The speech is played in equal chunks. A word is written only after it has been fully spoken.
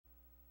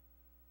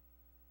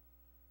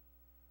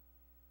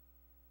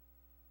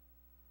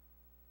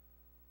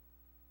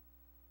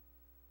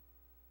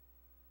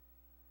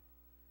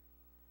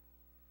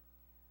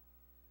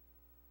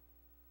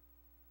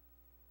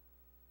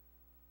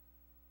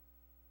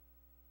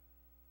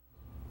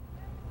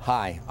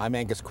Hi, I'm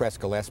Angus Cress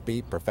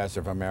Gillespie,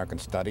 Professor of American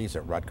Studies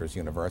at Rutgers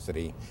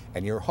University,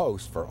 and your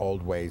host for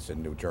Old Ways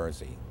in New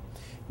Jersey.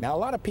 Now, a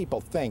lot of people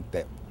think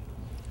that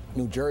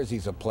New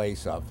Jersey's a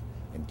place of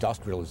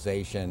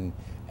industrialization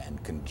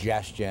and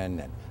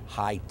congestion and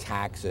high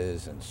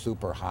taxes and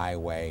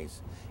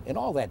superhighways, and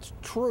all that's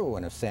true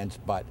in a sense,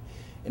 but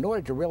in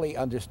order to really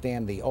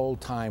understand the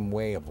old-time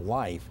way of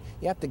life,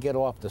 you have to get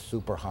off the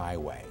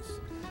superhighways.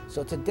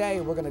 So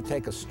today we're going to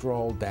take a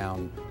stroll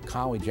down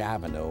College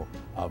Avenue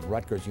of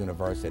Rutgers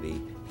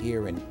University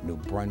here in New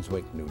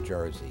Brunswick, New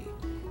Jersey.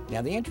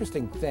 Now, the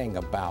interesting thing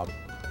about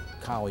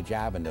College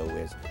Avenue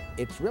is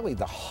it's really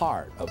the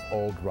heart of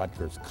old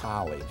Rutgers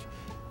College,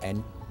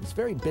 and it's a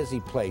very busy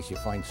place. You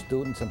find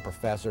students and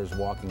professors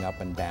walking up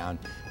and down.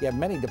 You have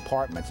many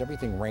departments,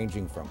 everything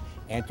ranging from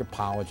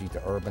anthropology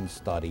to urban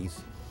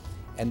studies.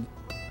 And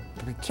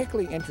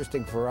particularly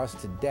interesting for us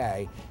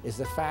today is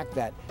the fact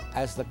that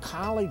as the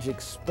college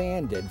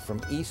expanded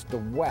from east to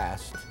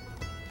west,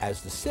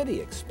 as the city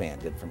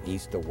expanded from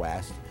east to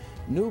west,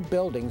 new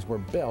buildings were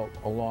built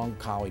along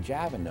College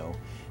Avenue.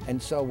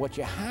 And so what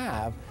you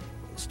have,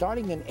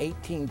 starting in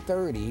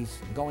 1830s,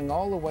 going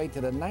all the way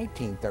to the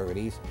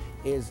 1930s,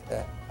 is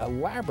a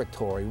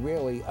laboratory,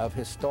 really, of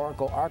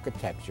historical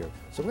architecture.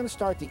 So we're going to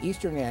start at the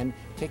eastern end,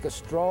 take a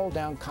stroll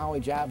down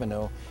College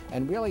Avenue,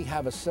 and really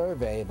have a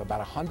survey of about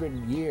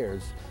 100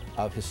 years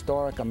of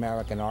historic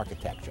American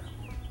architecture.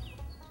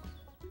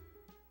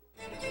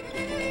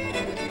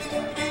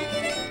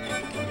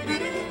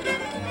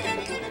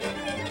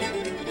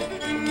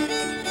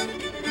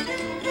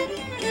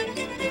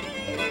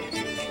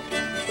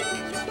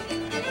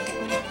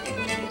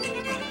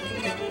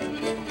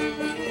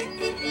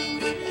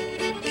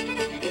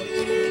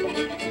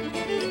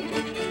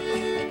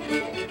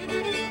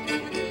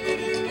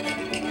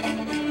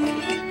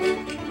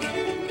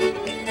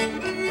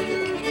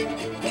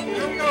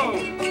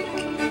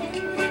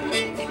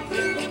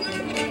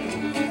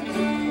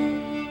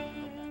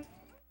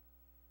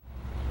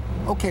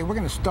 Okay, we're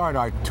going to start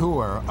our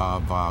tour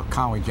of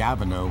College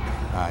Avenue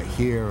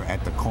here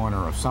at the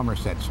corner of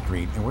Somerset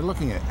Street, and we're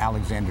looking at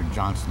Alexander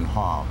Johnston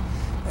Hall.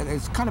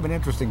 It's kind of an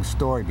interesting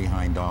story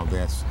behind all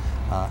this.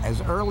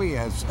 As early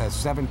as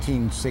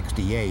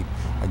 1768,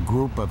 a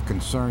group of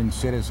concerned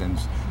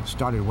citizens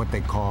started what they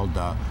called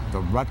the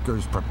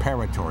Rutgers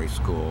Preparatory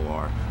School,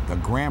 or the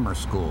grammar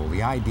school.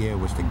 The idea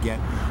was to get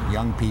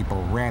young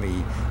people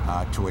ready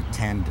to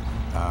attend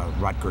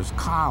Rutgers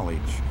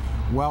College.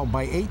 Well,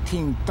 by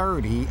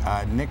 1830,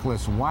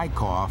 Nicholas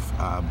Wyckoff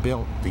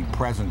built the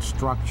present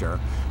structure,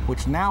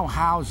 which now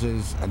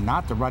houses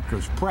not the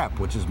Rutgers Prep,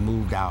 which has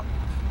moved out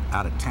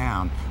of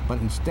town, but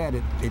instead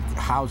it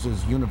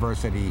houses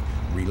university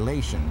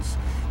relations.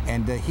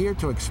 And here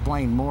to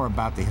explain more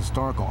about the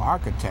historical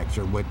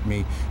architecture with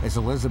me is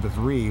Elizabeth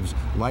Reeves,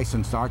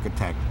 licensed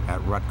architect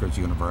at Rutgers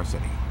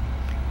University.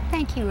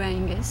 Thank you,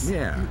 Angus.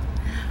 Yeah.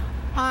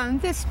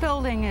 This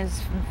building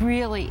is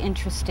really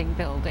interesting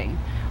building.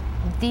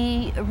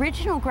 The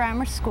original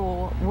grammar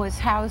school was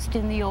housed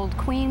in the old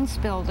Queens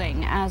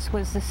building, as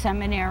was the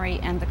seminary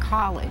and the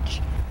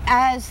college.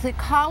 As the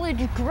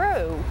college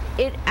grew,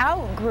 it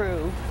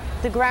outgrew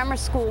the grammar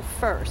school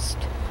first.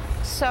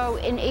 So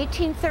in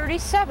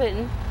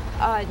 1837,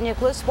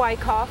 Nicholas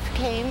Wyckoff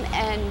came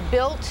and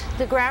built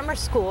the grammar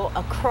school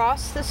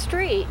across the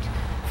street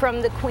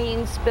from the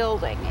Queens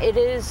building. It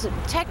is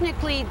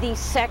technically the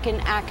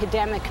second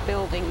academic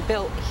building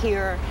built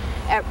here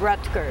at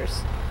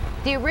Rutgers.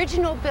 The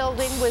original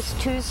building was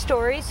 2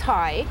 stories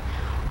high,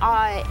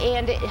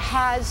 and it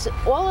has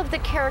all of the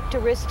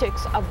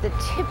characteristics of the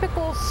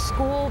typical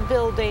school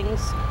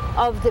buildings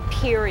of the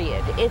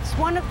period. It's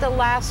one of the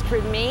last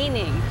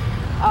remaining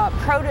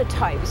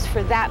prototypes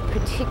for that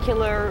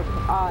particular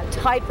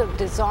type of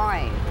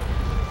design.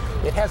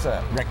 It has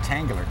a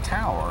rectangular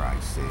tower, I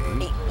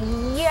see.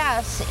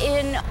 Yes,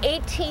 in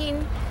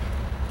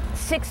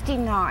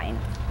 1869.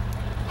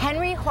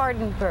 Henry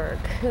Hardenberg,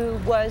 who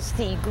was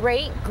the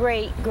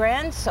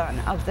great-great-grandson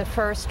of the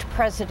first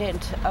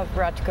president of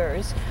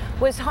Rutgers,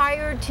 was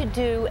hired to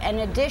do an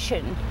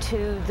addition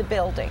to the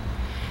building.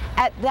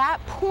 At that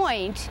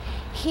point,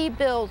 he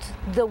built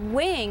the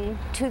wing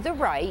to the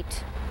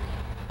right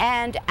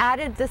and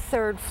added the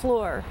 3rd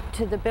floor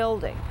to the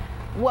building.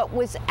 What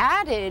was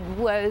added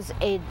was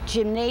a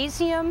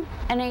gymnasium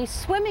and a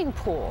swimming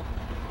pool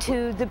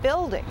to the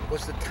building.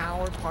 Was the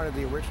tower part of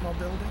the original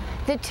building?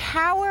 The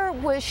tower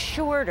was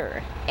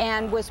shorter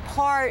and was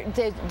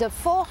the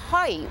full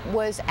height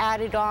was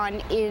added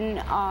on in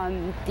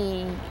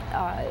the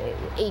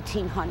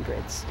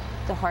 1800s,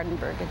 the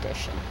Hardenberg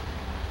edition.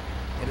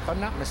 And if I'm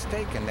not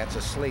mistaken, that's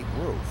a slate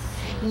roof.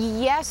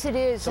 Yes, it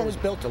is. So it was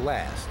built to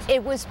last.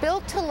 It was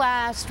built to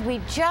last. We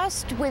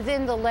just,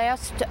 within the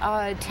last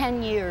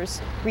 10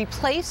 years,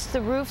 replaced the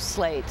roof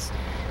slates.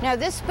 Now,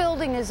 this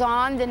building is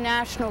on the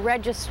National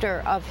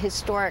Register of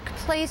Historic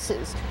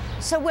Places.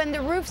 So when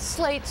the roof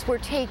slates were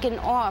taken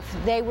off,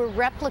 they were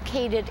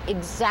replicated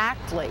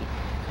exactly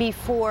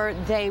before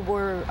they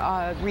were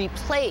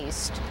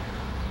replaced.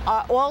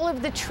 All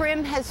of the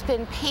trim has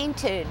been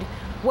painted.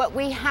 What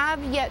we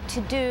have yet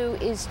to do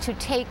is to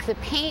take the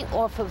paint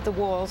off of the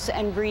walls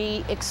and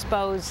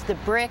re-expose the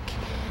brick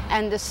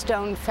and the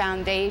stone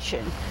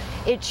foundation.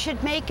 It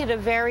should make it a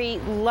very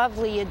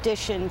lovely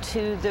addition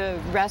to the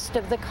rest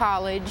of the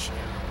college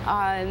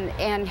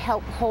and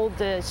help hold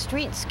the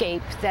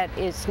streetscape that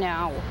is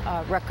now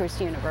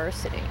Rutgers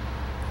University.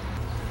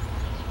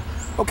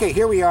 Okay,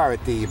 here we are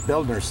at the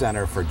Bildner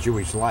Center for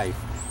Jewish Life,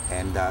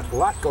 and a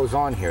lot goes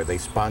on here. They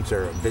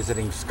sponsor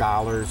visiting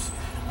scholars,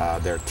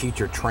 their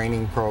teacher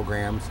training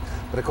programs,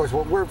 but of course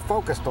what we're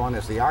focused on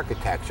is the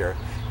architecture.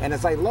 And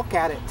as I look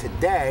at it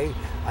today,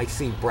 I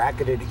see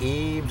bracketed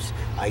eaves,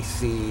 I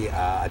see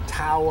a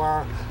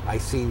tower, I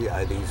see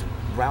these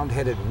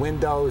round-headed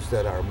windows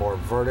that are more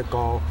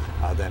vertical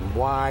than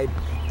wide,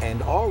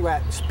 and all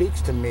that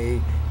speaks to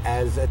me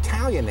as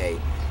Italianate.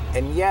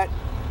 And yet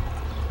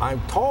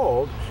I'm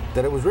told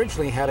that it was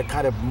originally had a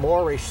kind of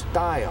Moorish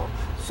style.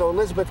 So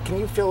Elizabeth, can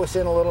you fill us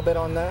in a little bit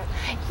on that?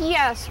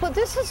 Yes, well,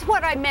 this is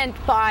what I meant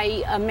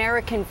by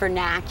American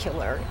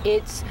vernacular.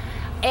 It's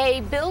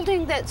a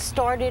building that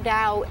started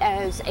out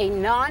as a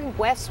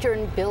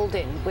non-Western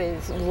building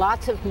with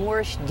lots of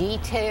Moorish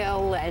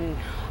detail and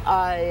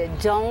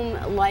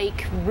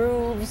dome-like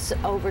roofs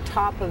over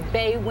top of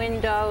bay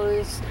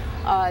windows.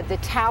 The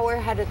tower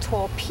had a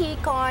tall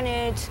peak on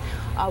it.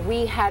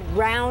 We had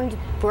round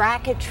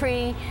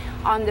bracketry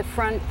on the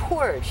front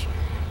porch.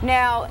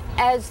 Now,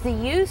 as the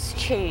use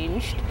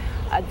changed,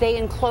 they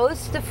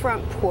enclosed the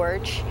front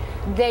porch.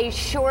 They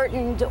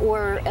shortened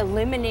or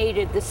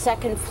eliminated the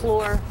second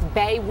floor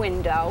bay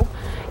window,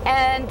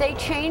 and they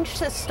changed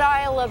the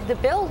style of the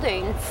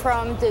building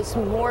from this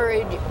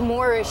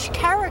Moorish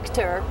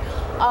character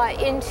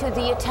into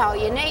the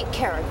Italianate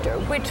character,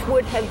 which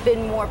would have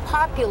been more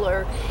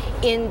popular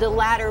in the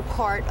latter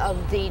part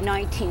of the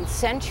 19th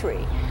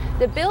century.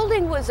 The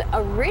building was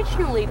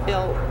originally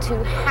built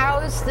to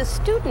house the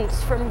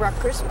students from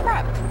Rutgers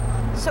Prep,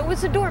 so it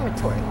was a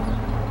dormitory.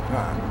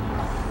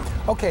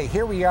 Okay,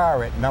 here we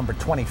are at number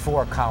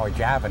 24 College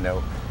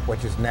Avenue,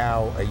 which is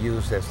now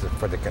used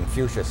for the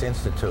Confucius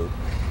Institute.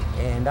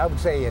 And I would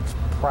say it's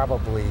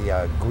probably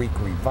a Greek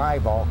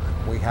revival.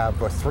 We have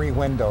 3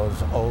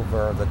 windows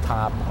over the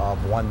top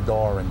of 1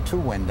 door and 2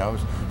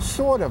 windows,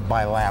 sort of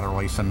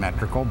bilaterally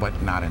symmetrical,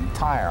 but not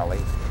entirely.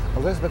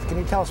 Elizabeth, can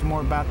you tell us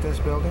more about this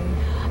building?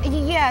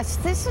 Yes,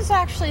 this is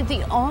actually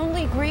the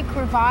only Greek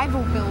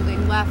revival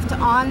building left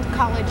on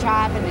College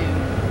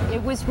Avenue.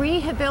 It was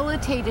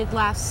rehabilitated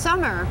last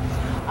summer.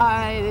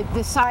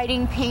 The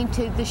siding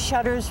painted, the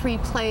shutters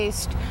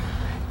replaced.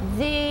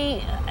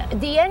 The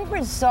end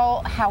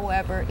result,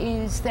 however,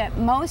 is that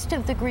most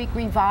of the Greek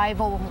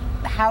revival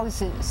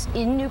houses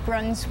in New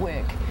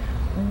Brunswick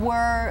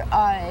were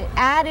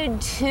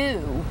added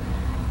to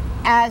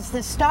as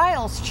the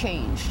styles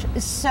changed.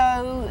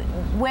 So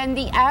when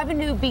the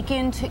avenue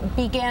began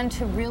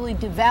to really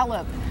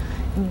develop,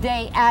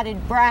 they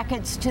added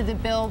brackets to the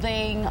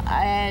building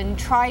and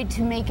tried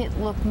to make it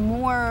look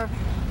more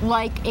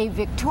like a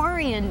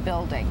Victorian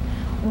building.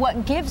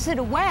 What gives it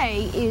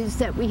away is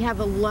that we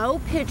have a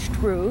low-pitched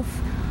roof,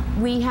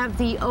 we have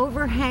the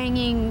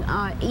overhanging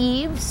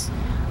eaves,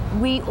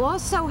 we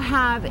also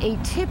have a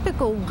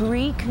typical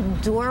Greek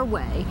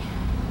doorway.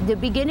 The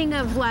beginning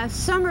of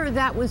last summer,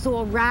 that was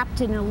all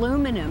wrapped in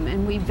aluminum,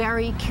 and we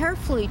very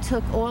carefully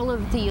took all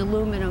of the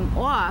aluminum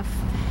off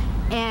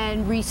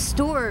and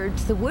restored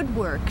the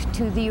woodwork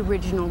to the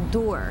original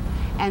door,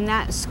 and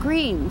that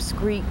screams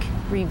Greek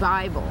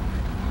revival.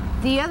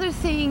 The other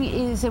thing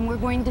is, and we're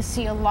going to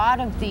see a lot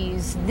of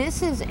these,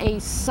 this is a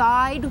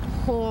side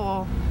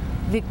hall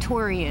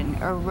Victorian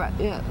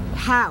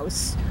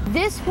house.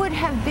 This would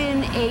have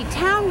been a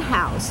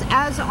townhouse,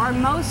 as are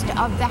most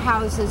of the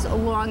houses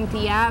along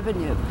the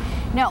avenue.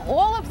 Now,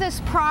 all of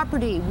this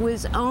property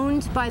was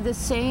owned by the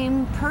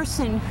same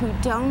person who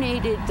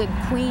donated the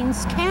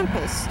Queens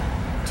campus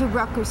to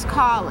Rutgers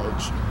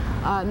College,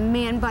 a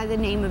man by the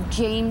name of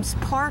James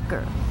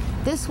Parker.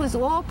 This was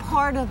all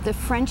part of the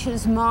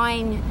French's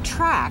Mine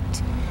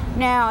Tract.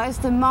 Now, as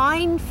the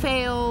mine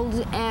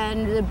failed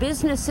and the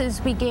businesses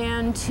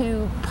began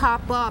to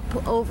pop up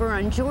over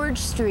on George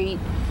Street,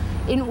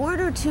 in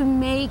order to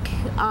make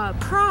a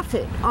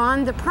profit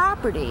on the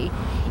property,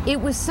 it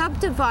was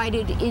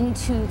subdivided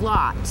into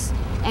lots.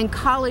 And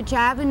College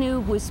Avenue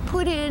was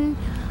put in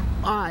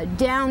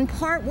down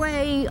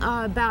partway,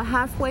 about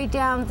halfway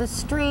down the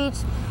street,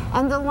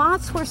 and the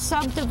lots were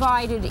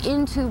subdivided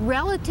into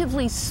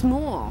relatively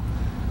small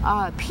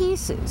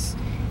pieces,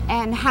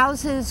 and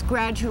houses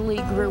gradually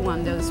grew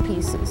on those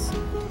pieces.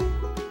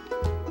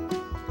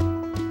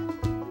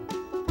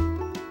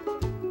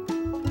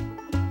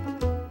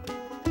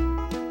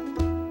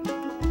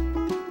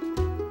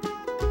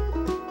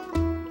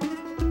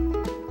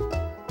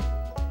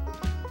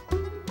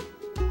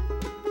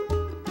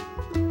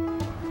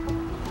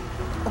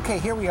 Okay,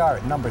 here we are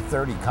at number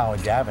 30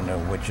 College Avenue,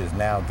 which is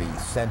now the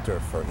Center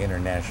for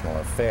International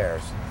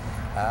Affairs.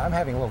 I'm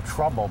having a little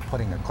trouble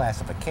putting a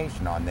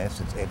classification on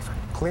this. It's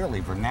clearly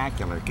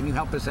vernacular. Can you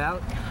help us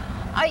out?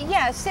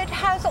 Yes, it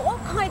has all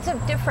kinds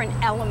of different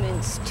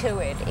elements to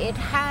it. It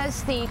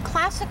has the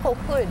classical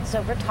hoods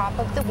over top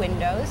of the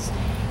windows.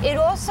 It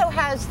also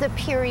has the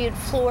period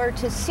floor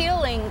to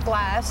ceiling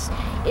glass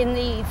in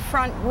the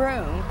front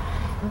room.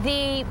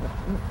 The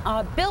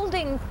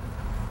building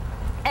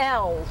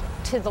L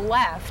to the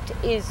left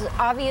is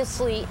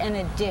obviously an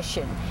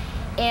addition.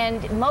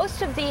 And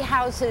most of the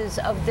houses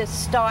of this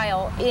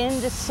style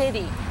in the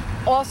city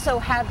also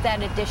have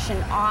that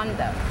addition on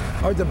them.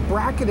 Are the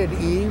bracketed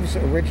eaves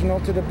original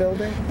to the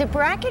building? The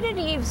bracketed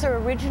eaves are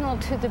original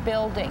to the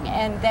building,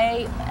 and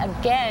they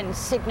again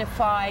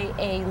signify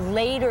a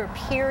later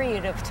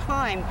period of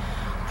time,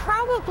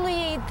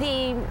 probably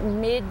the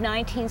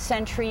mid-19th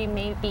century,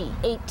 maybe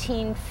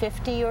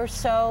 1850 or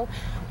so,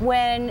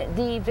 when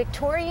the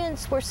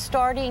Victorians were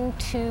starting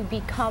to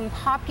become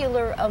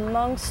popular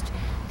amongst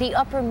the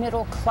upper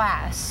middle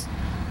class.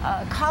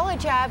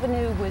 College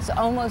Avenue was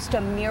almost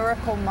a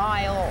Miracle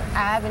Mile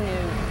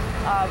avenue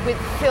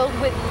filled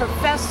with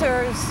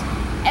professors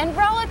and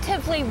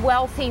relatively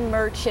wealthy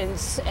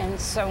merchants and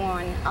so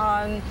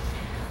on.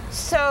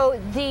 So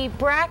the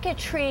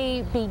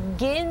bracketry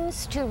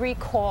begins to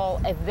recall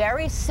a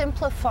very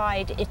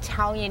simplified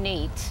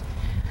Italianate.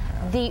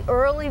 The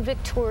early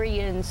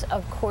Victorians,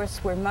 of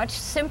course, were much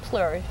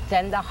simpler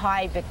than the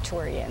high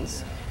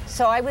Victorians.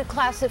 So I would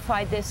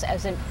classify this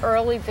as an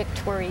early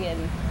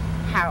Victorian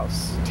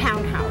house,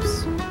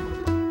 townhouse.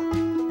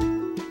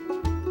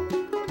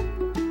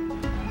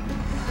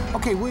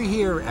 Okay, we're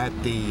here at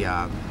the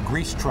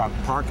grease truck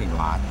parking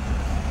lot,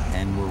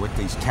 and we're with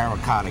these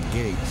terracotta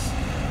gates.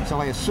 So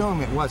I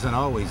assume it wasn't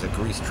always a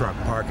grease truck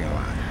parking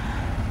lot.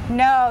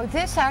 No,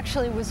 this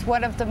actually was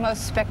one of the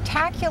most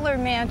spectacular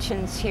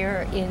mansions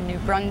here in New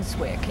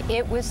Brunswick.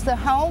 It was the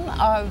home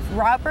of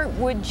Robert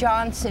Wood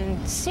Johnson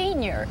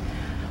Sr.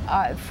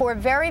 For a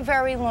very,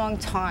 very long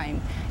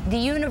time. The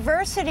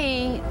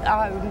university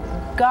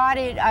got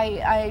it,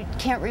 I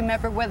can't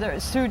remember whether it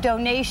was through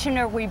donation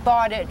or we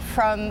bought it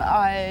from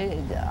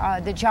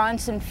the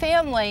Johnson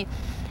family.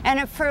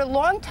 And for a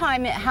long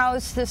time it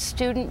housed the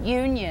student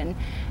union,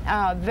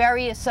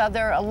 various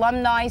other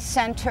alumni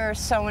centers,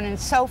 so on and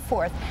so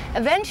forth.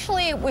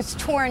 Eventually it was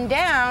torn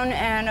down,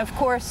 and of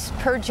course,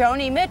 per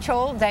Joni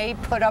Mitchell, they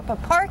put up a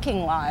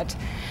parking lot.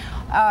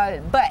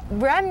 But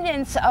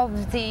remnants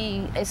of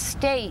the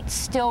estate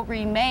still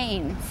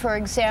remain. For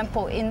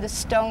example, in the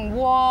stone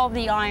wall,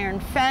 the iron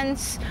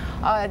fence,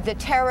 the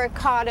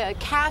terracotta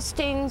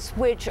castings,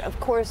 which of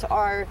course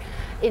are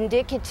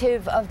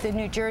indicative of the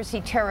New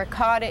Jersey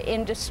terracotta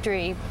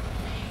industry.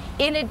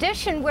 In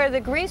addition, where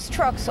the grease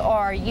trucks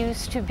are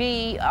used to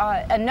be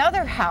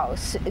another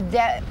house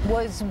that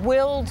was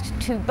willed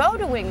to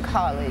Bowdoin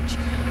College,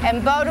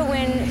 and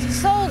Bowdoin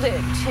sold it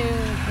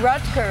to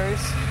Rutgers.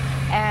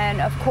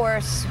 And of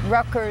course,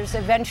 Rutgers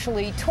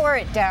eventually tore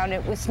it down.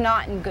 It was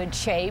not in good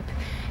shape,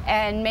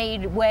 and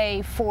made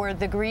way for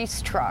the grease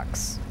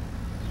trucks.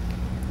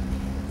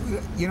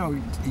 You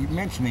know,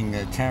 mentioning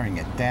tearing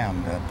it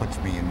down puts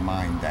me in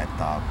mind that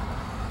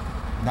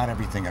not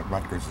everything at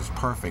Rutgers is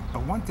perfect,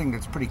 but one thing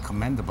that's pretty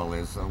commendable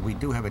is we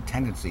do have a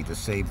tendency to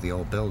save the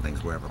old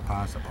buildings wherever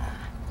possible.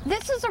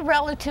 This is a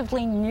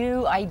relatively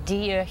new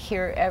idea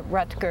here at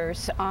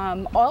Rutgers.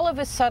 All of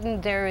a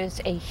sudden there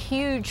is a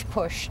huge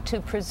push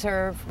to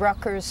preserve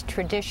Rutgers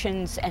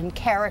traditions and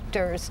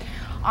characters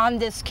on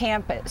this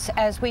campus.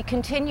 As we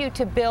continue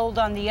to build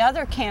on the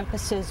other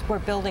campuses, we're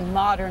building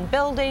modern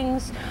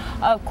buildings.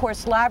 Of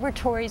course,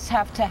 laboratories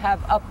have to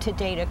have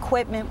up-to-date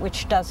equipment,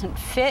 which doesn't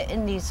fit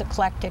in these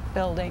eclectic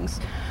buildings.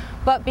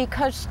 But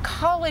because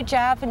College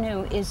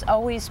Avenue is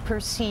always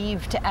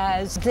perceived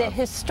as the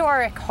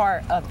historic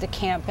heart of the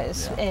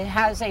campus, it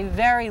has a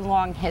very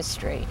long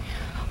history.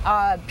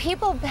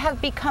 People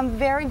have become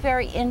very,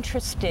 very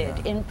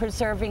interested in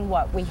preserving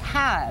what we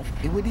have.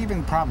 It would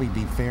even probably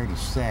be fair to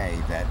say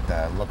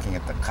that looking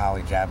at the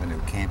College Avenue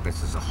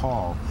campus as a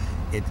whole,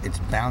 it's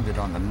bounded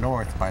on the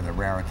north by the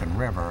Raritan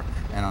River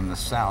and on the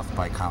south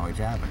by College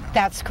Avenue.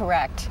 That's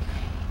correct.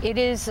 It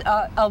is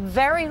a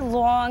very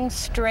long,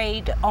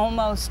 straight,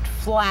 almost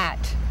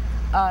flat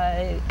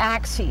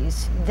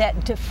axis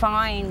that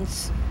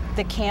defines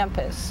the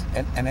campus.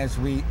 And as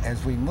we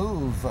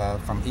move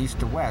from east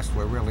to west,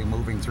 we're really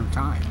moving through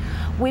time.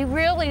 We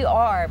really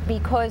are,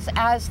 because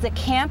as the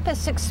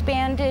campus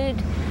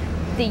expanded,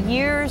 the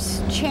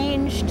years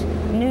changed,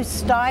 new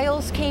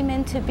styles came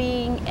into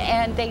being,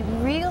 and they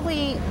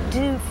really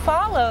do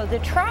follow the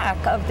track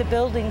of the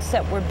buildings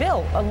that were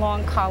built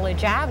along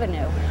College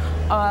Avenue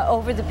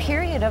over the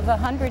period of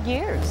 100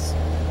 years.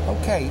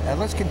 Okay,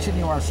 let's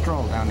continue our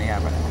stroll down the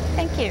avenue.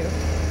 Thank you.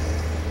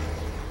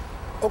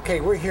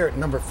 Okay, we're here at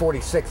number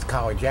 46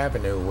 College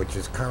Avenue, which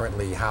is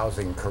currently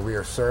housing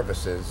career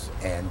services,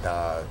 and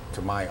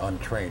to my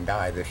untrained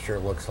eye, this sure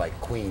looks like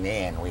Queen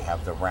Anne. We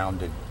have the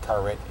rounded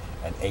turret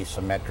and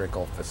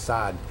asymmetrical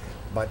facade,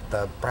 but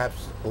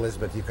perhaps,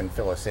 Elizabeth, you can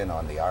fill us in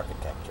on the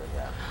architecture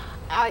here.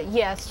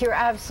 Yes, you're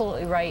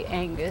absolutely right,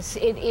 Angus.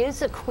 It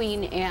is a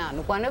Queen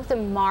Anne. One of the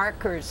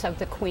markers of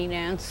the Queen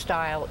Anne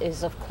style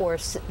is, of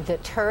course, the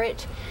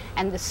turret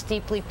and the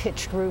steeply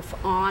pitched roof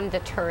on the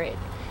turret.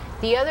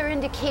 The other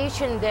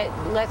indication that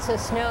lets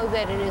us know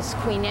that it is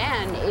Queen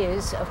Anne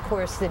is, of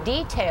course, the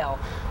detail.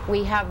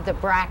 We have the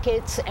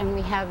brackets and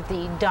we have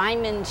the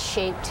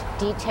diamond-shaped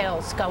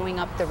details going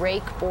up the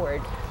rake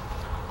board.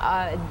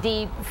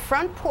 The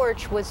front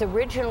porch was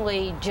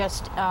originally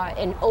just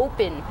an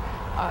open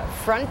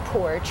front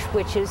porch,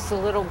 which is the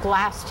little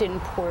glassed-in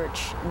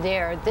porch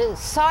there. The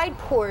side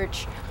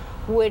porch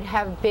would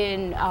have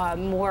been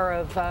more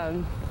of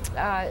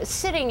a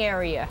sitting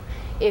area,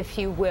 if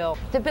you will.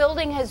 The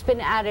building has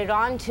been added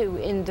onto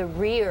in the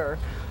rear,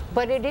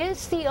 but it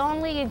is the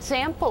only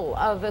example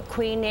of a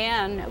Queen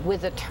Anne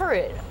with a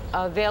turret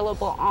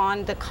available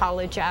on the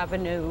College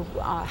Avenue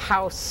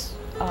house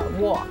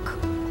walk.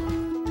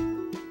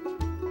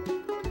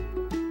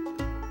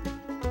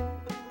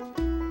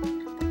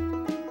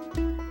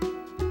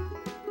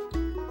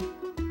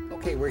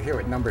 Okay, we're here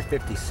at number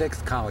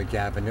 56 College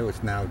Avenue.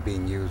 It's now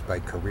being used by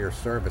Career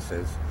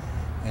Services.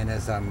 And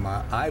as I'm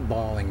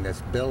eyeballing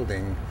this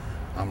building,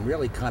 I'm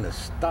really kind of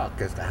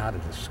stuck as to how to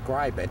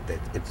describe it.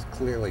 It's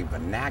clearly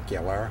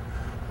vernacular.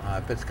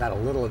 It's got a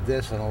little of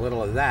this and a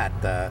little of that.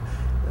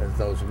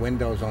 Those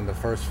windows on the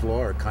first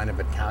floor are kind of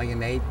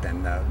Italianate,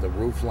 and the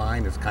roof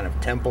line is kind of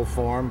temple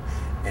form.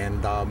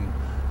 And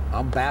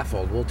I'm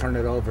baffled. We'll turn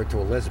it over to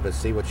Elizabeth,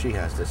 see what she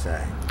has to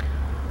say.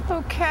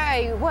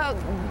 Okay, well,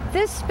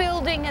 this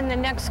building and the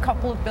next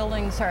couple of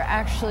buildings are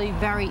actually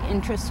very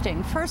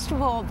interesting. First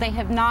of all, they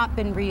have not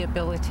been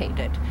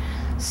rehabilitated.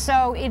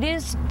 So it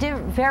is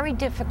very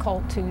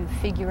difficult to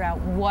figure out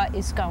what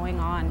is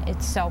going on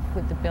itself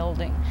with the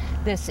building.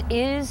 This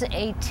is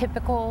a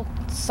typical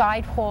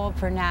side hall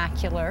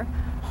vernacular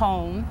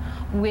home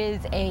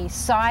with a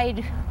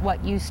side,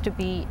 what used to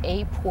be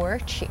a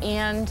porch,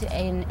 and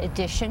an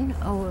addition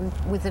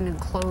with an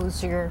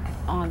enclosure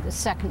on the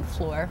second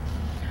floor.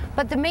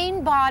 But the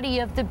main body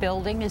of the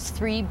building is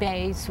 3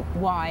 bays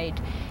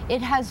wide.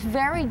 It has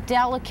very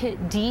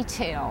delicate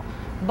detail,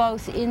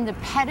 both in the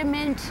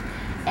pediment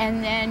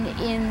and then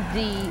in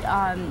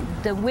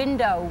the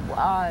window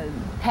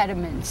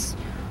pediments.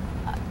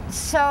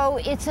 So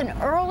it's an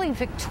early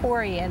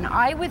Victorian.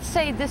 I would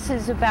say this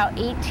is about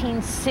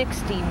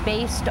 1860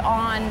 based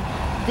on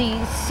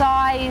the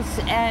size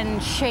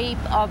and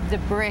shape of the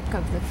brick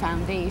of the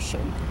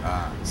foundation.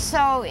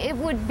 So it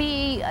would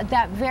be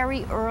that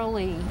very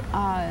early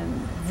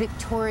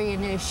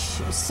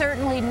Victorianish,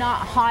 certainly not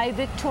high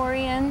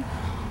Victorian.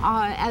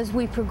 As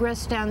we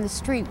progress down the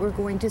street, we're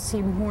going to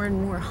see more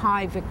and more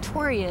high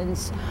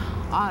Victorians.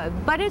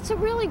 But it's a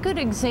really good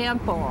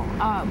example.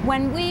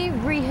 When we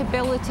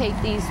rehabilitate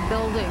these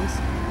buildings,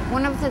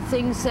 one of the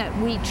things that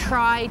we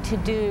try to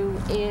do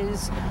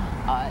is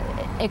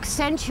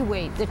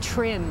accentuate the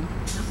trim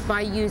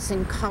by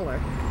using color.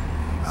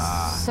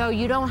 So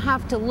you don't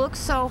have to look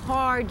so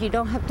hard, you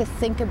don't have to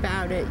think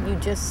about it, you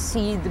just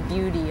see the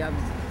beauty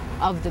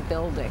of the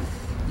building.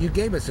 You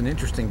gave us an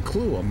interesting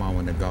clue a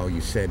moment ago.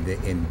 You said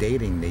that in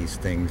dating these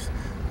things,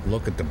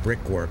 look at the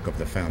brickwork of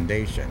the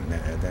foundation.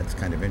 That's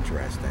kind of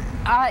interesting.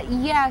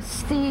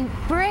 Yes, the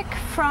brick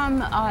from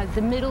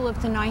the middle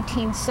of the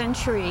 19th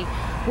century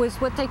was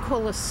what they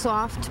call a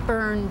soft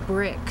burn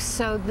brick.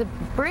 So the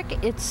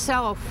brick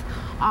itself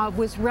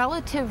was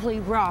relatively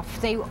rough.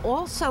 They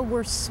also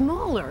were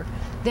smaller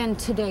than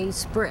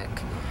today's brick.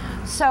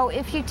 So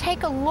if you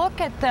take a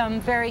look at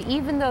them,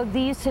 even though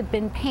these have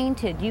been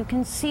painted, you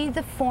can see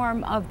the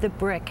form of the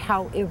brick,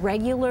 how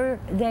irregular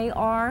they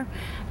are.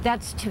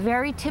 That's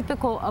very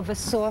typical of a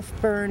soft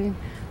burn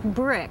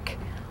brick.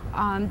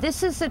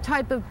 This is the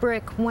type of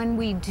brick, when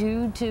we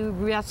do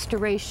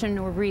restoration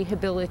or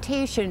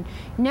rehabilitation,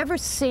 never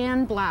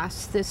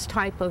sandblast this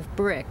type of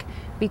brick,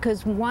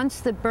 because once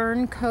the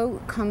burn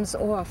coat comes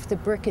off, the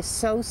brick is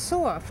so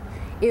soft,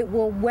 it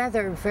will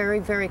weather very,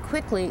 very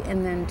quickly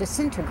and then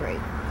disintegrate.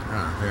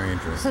 Ah, very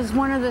interesting. This is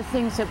one of the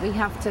things that we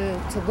have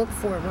to look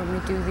for when we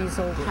do these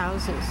old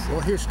houses.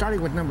 Well, here,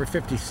 starting with number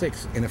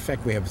 56, in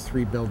effect, we have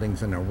 3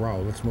 buildings in a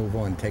row. Let's move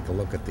on and take a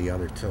look at the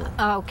other 2.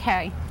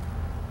 Okay.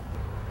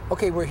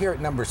 Okay, we're here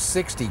at number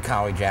 60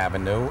 College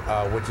Avenue,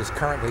 which is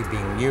currently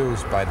being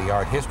used by the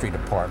Art History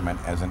Department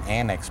as an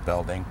annex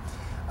building.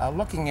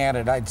 Looking at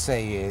it, I'd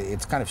say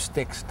it's kind of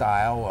stick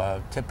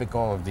style,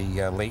 typical of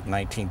the late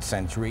 19th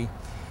century.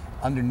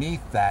 Underneath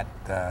that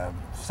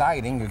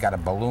siding, you've got a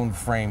balloon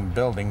frame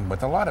building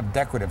with a lot of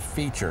decorative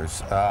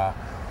features.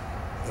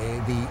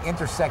 The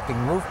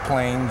intersecting roof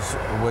planes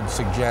would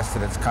suggest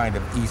that it's kind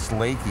of East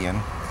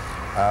Lakean.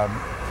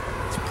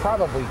 It's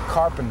probably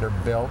carpenter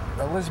built.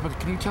 Elizabeth,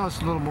 can you tell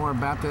us a little more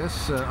about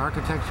this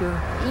architecture?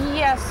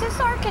 Yes, this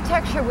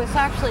architecture was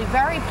actually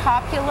very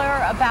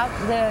popular about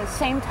the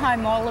same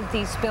time all of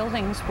these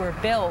buildings were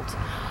built.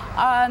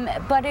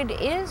 But it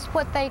is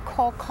what they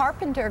call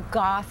Carpenter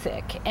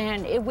Gothic,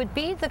 and it would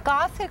be the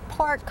Gothic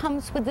part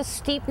comes with the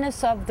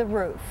steepness of the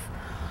roof.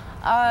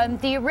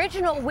 The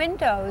original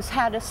windows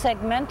had a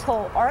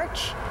segmental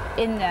arch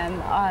in them,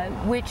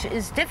 which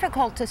is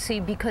difficult to see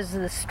because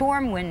of the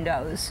storm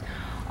windows.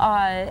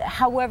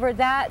 However,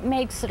 that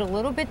makes it a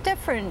little bit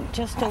different,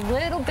 just a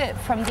little bit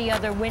from the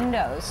other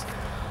windows.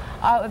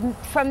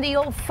 From the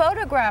old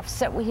photographs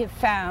that we have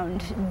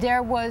found,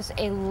 there was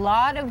a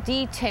lot of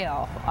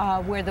detail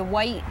where the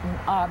white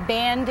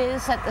band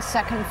is at the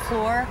second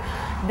floor.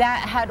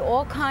 That had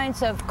all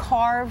kinds of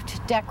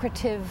carved,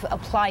 decorative,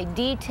 applied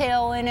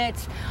detail in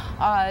it.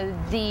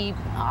 The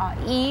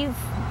eave,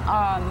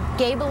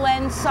 gable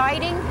end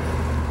siding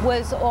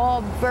was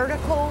all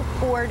vertical,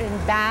 board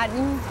and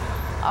batten.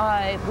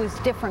 It was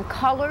different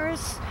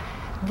colors.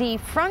 The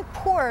front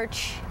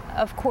porch,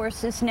 of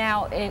course, is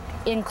now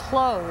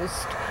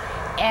enclosed,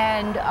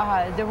 and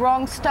the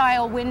wrong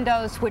style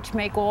windows, which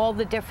make all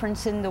the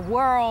difference in the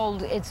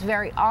world. It's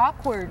very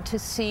awkward to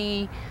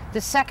see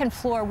the second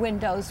floor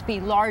windows be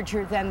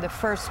larger than the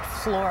first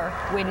floor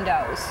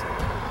windows.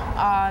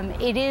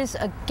 It is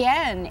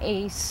again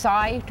a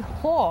side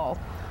hall,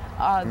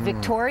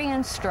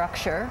 Victorian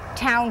structure,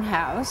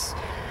 townhouse,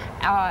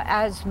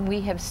 as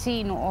we have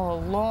seen all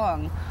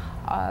along.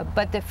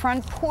 But the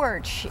front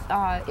porch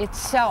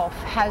itself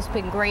has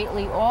been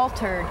greatly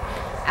altered,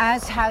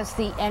 as has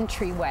the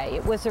entryway.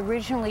 It was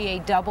originally a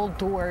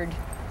double-doored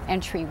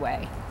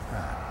entryway.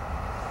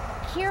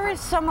 Here is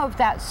some of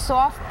that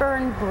soft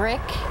burn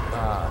brick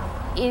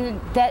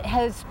that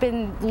has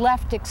been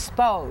left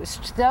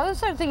exposed.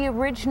 Those are the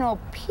original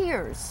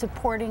piers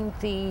supporting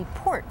the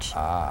porch.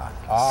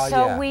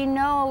 So we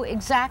know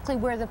exactly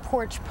where the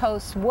porch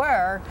posts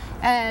were,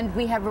 and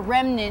we have a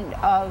remnant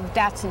of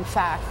that's in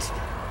fact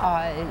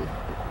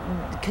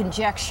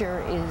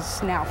conjecture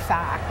is now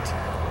fact.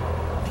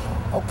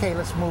 Okay,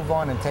 let's move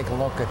on and take a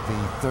look at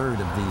the third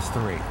of these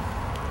three.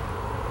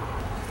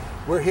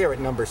 We're here at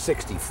number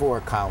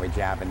 64 College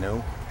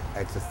Avenue.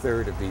 It's the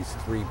third of these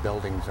three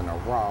buildings in a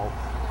row.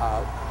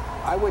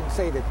 I would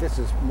say that this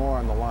is more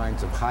on the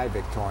lines of high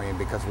Victorian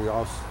because we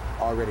also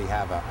already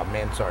have a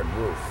mansard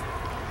roof.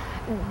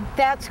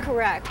 That's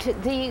correct.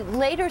 The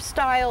later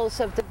styles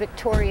of the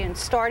Victorian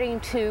starting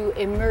to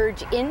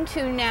emerge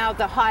into now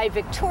the high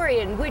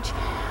Victorian, which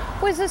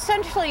was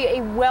essentially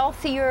a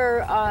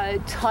wealthier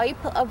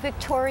type of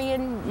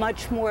Victorian,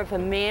 much more of a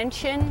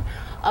mansion,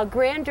 a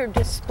grander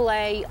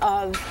display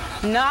of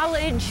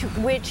knowledge,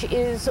 which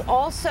is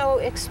also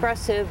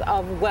expressive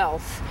of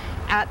wealth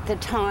at the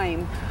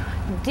time.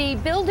 The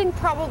building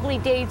probably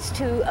dates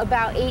to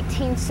about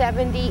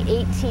 1870,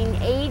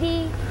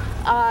 1880.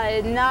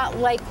 Not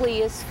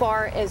likely as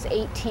far as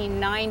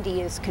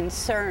 1890 is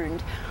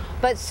concerned.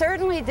 But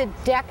certainly the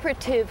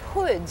decorative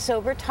hoods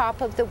over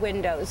top of the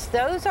windows,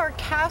 those are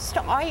cast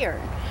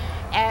iron,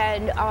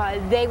 and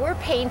they were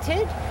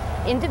painted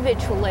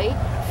individually.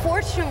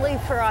 Fortunately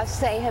for us,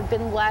 they have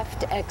been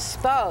left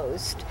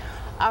exposed.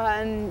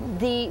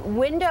 The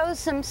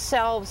windows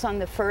themselves on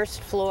the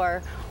first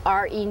floor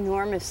are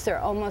enormous. They're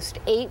almost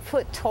 8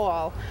 foot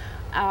tall.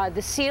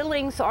 The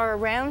ceilings are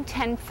around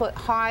 10 foot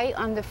high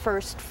on the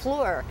first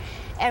floor.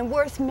 And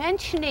worth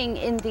mentioning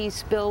in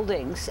these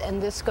buildings,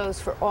 and this goes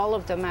for all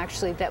of them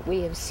actually that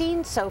we have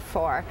seen so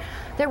far,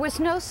 there was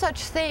no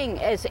such thing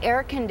as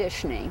air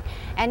conditioning.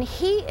 And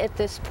heat at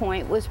this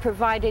point was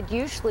provided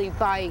usually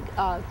by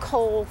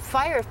coal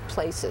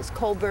fireplaces,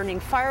 coal burning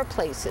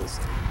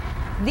fireplaces.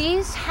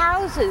 These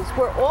houses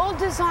were all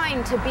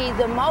designed to be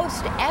the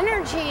most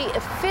energy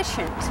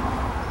efficient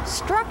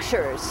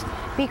structures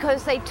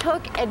because they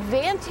took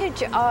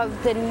advantage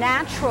of the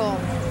natural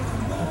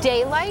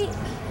daylight.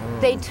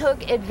 They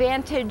took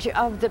advantage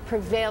of the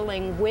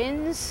prevailing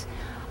winds,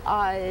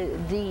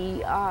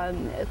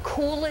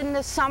 cool in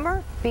the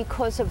summer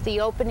because of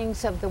the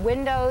openings of the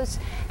windows,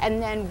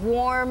 and then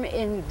warm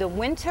in the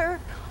winter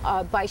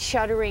by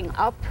shuttering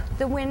up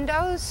the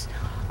windows.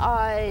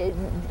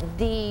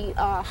 The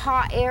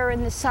hot air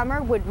in the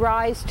summer would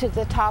rise to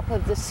the top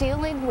of the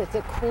ceiling with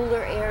the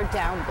cooler air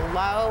down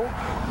below.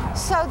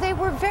 So they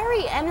were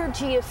very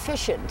energy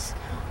efficient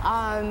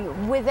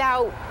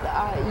without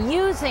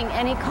using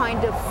any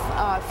kind of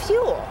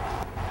fuel.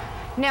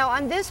 Now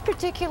on this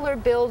particular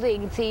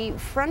building, the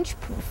front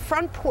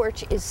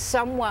porch is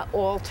somewhat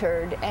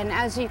altered, and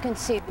as you can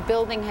see, the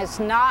building has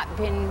not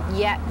been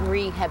yet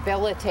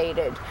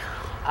rehabilitated.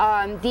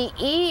 The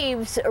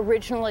eaves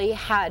originally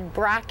had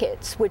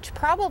brackets, which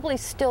probably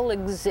still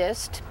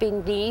exist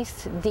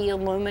beneath the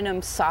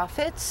aluminum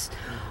soffits.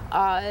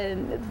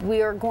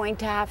 We are going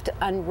to have to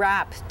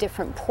unwrap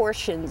different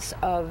portions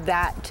of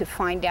that to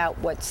find out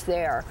what's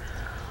there.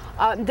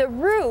 The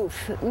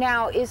roof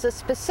now is a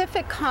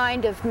specific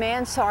kind of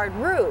mansard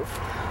roof,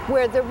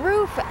 where the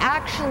roof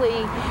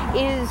actually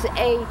is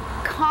a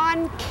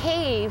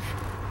concave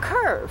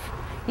curve.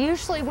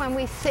 Usually when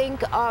we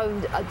think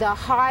of the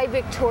high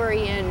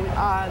Victorian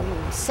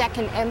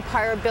Second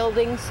Empire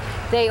buildings,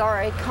 they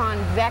are a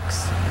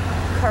convex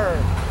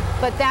curve.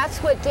 But that's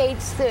what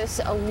dates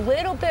this a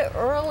little bit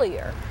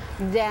earlier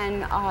than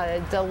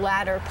the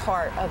latter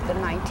part of the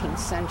 19th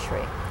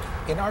century.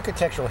 In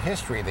architectural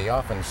history, they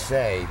often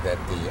say that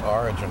the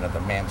origin of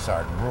the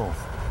mansard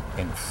roof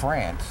in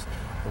France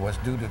was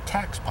due to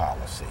tax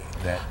policy,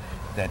 that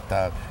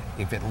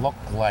if it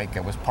looked like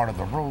it was part of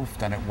the roof,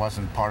 then it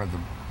wasn't part of the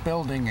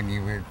building, and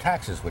your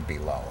taxes would be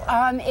lower.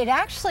 It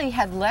actually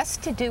had less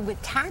to do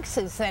with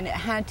taxes than it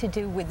had to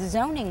do with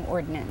zoning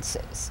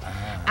ordinances.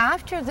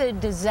 After the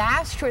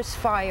disastrous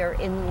fire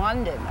in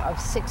London of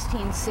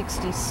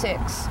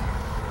 1666,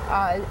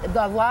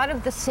 a lot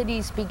of the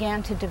cities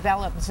began to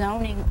develop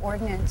zoning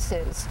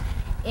ordinances.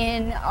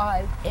 In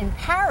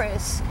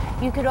Paris,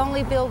 you could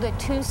only build a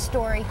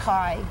 2-story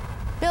high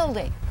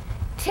building.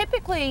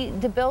 Typically,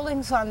 the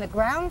buildings on the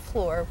ground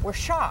floor were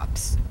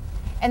shops,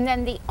 and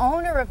then the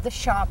owner of the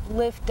shop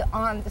lived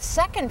on the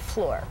 2nd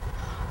floor.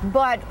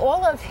 But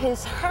all of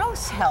his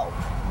house help,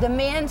 the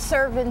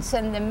manservants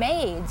and the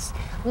maids,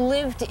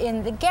 lived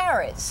in the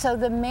garret. So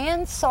the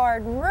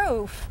mansard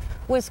roof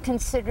was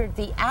considered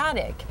the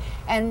attic,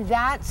 and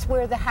that's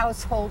where the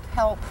household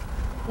help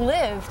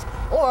lived,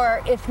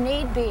 or if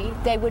need be,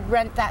 they would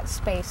rent that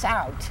space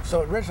out.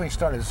 So it originally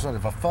started as sort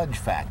of a fudge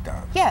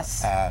factor.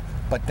 Yes.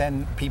 But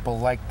then people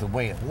liked the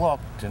way it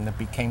looked, and it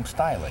became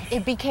stylish.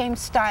 It became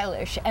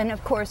stylish, and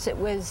of course it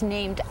was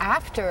named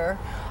after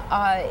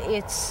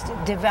its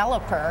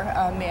developer,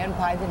 a man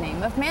by the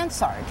name of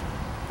Mansard.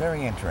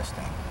 Very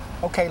interesting.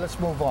 Okay, let's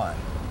move on.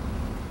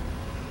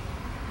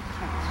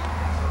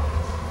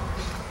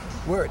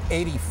 We're at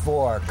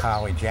 84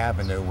 College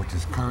Avenue, which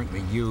is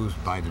currently used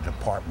by the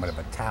Department of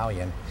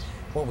Italian.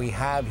 What we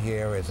have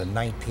here is a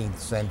 19th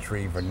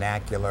century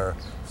vernacular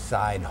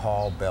side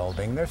hall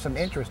building. There's some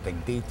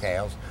interesting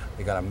details.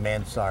 We got a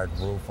mansard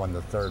roof on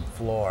the 3rd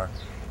floor,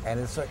 and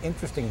it's an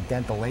interesting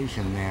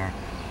dentilation there,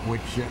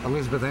 which,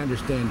 Elizabeth, I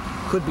understand,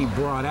 could be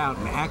brought out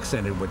and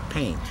accented with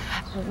paint.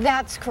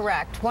 That's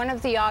correct. One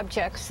of the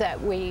objects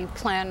that we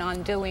plan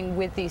on doing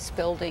with these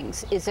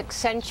buildings is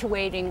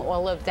accentuating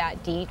all of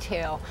that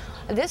detail.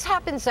 This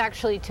happens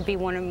actually to be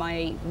one of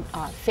my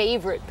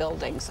favorite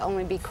buildings,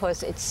 only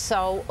because it's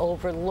so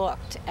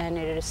overlooked, and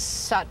it is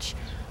such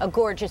a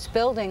gorgeous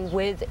building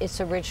with its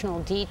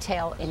original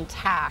detail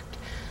intact.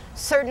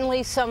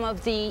 Certainly some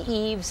of the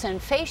eaves and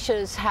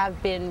fascias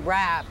have been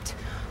wrapped,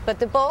 but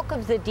the bulk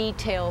of the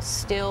detail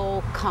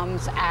still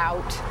comes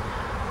out.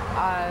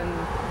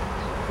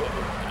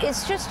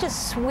 It's just a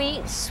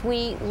sweet,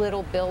 sweet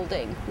little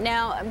building.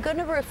 Now, I'm going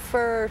to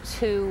refer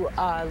to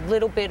a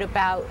little bit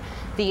about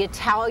the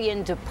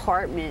Italian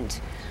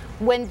department.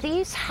 When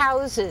these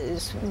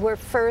houses were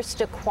first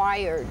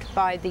acquired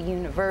by the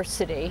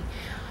university,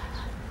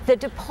 the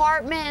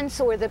departments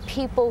or the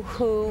people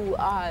who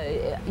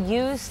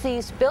use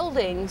these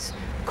buildings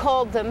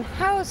called them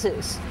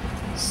houses.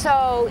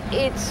 So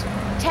it's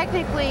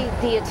technically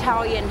the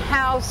Italian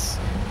house,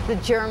 the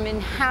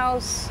German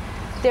house,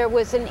 there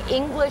was an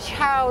English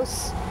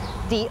house,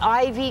 the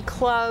Ivy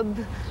Club,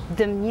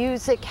 the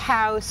music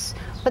house,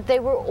 but they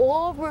were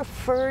all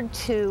referred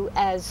to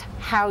as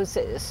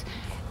houses.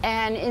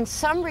 And in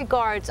some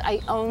regards,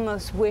 I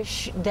almost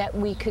wish that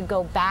we could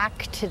go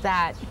back to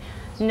that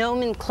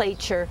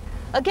nomenclature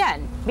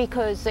again,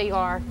 because they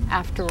are,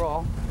 after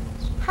all,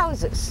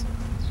 houses.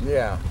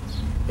 Yeah.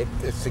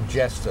 It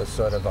suggests a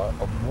sort of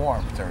a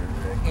warmth or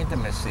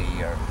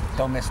intimacy or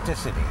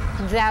domesticity.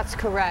 That's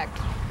correct.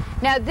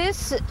 Now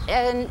this,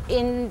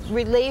 in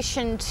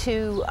relation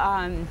to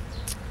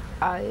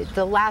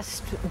the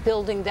last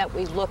building that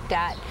we looked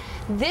at,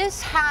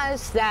 this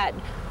has that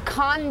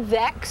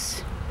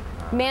convex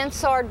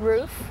mansard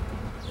roof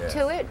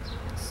to it.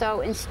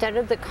 So instead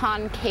of the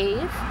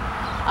concave.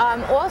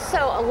 Also,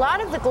 a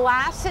lot of the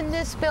glass in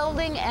this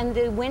building and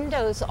the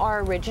windows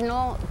are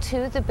original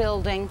to the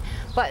building,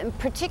 but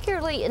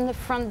particularly in the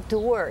front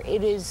door,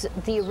 it is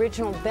the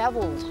original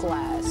beveled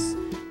glass.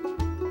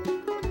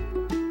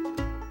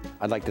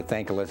 I'd like to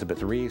thank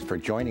Elizabeth Reeves for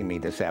joining me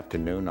this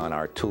afternoon on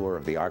our tour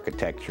of the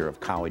architecture of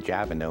College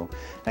Avenue.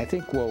 And I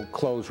think we'll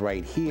close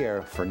right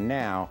here for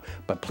now,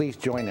 but please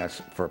join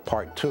us for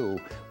part 2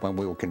 when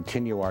we will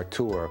continue our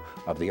tour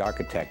of the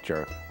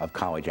architecture of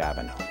College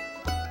Avenue.